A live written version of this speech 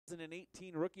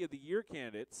2018 Rookie of the Year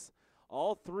candidates.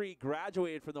 All three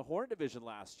graduated from the Horn Division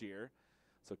last year,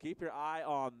 so keep your eye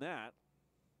on that.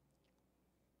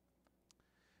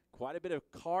 Quite a bit of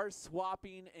car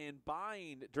swapping and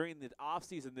buying during the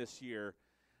offseason this year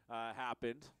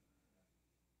happened.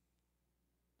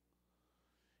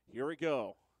 Here we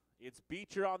go. It's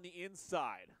Beecher on the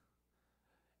inside.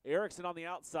 Erickson on the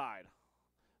outside.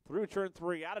 Through turn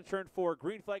 3, out of turn 4.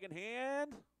 Green flag in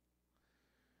hand.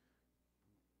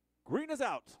 Green is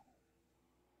out.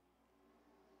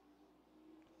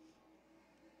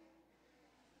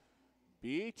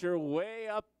 Beecher way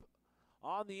up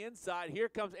on the inside. Here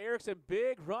comes Erickson.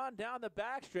 Big run down the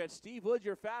backstretch. Steve Woods,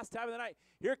 your fast time of the night.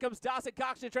 Here comes Dawson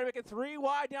Cox to try to make it 3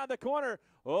 wide down the corner.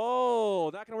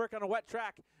 Oh, not going to work on a wet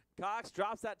track. Cox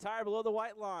drops that tire below the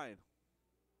white line.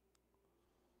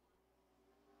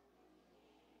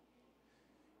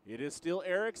 It is still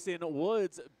Erickson,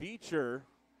 Woods, Beecher,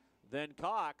 then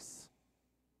Cox.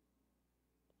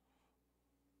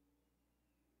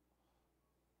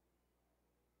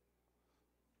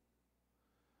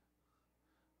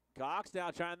 Cox now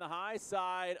trying the high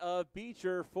side of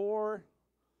Beecher for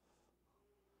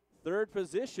third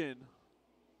position.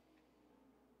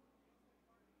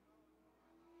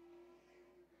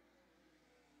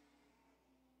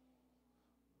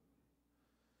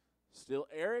 Still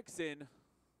Erickson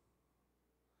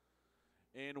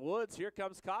and Woods. Here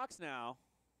comes Cox now.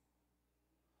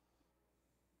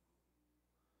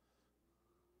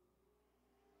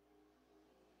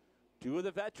 Two of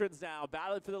the veterans now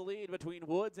battling for the lead between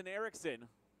Woods and Erickson.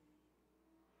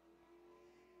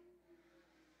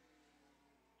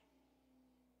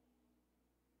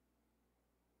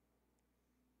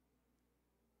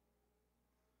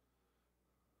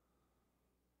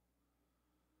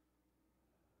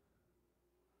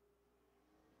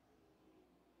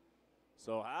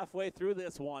 So halfway through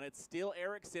this one, it's still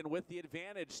Erickson with the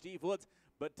advantage, Steve Woods.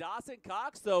 But Dawson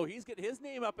Cox, though, he's getting his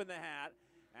name up in the hat.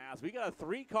 As we got a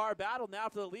 3-car battle now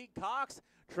for the lead. Cox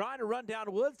trying to run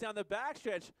down Woods down the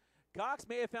backstretch. Cox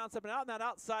may have found something out in that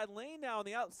outside lane now on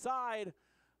the outside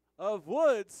of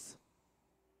Woods.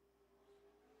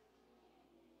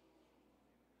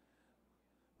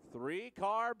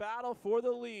 3-car battle for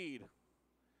the lead.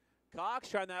 Cox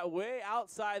trying that way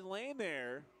outside lane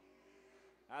there.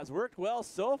 Has worked well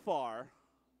so far.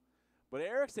 But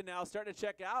Erickson now starting to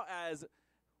check out as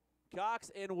Cox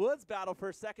and Woods battle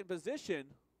for second position.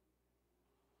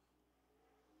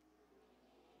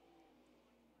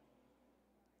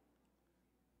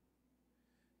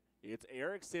 It's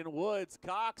Erickson, Woods.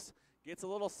 Cox gets a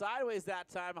little sideways that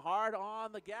time, hard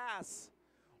on the gas.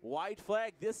 White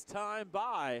flag this time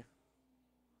by.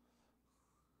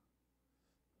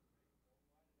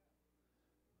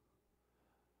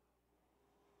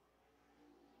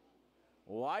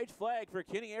 White flag for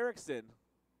Kenny Erickson.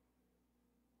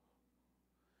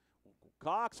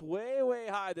 Cox way, way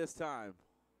high this time.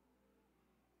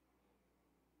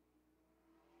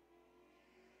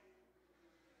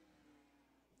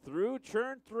 Through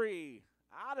turn 3,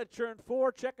 out of turn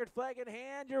 4, checkered flag in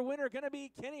hand. Your winner going to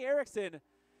be Kenny Erickson.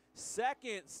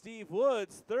 Second, Steve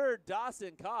Woods. Third,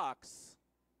 Dawson Cox.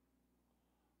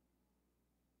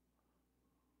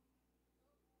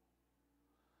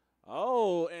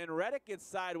 Oh, and Reddick gets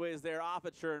sideways there off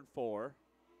of turn 4.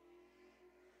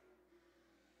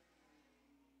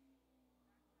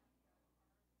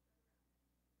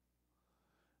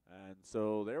 And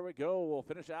so there we go. We'll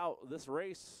finish out this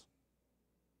race.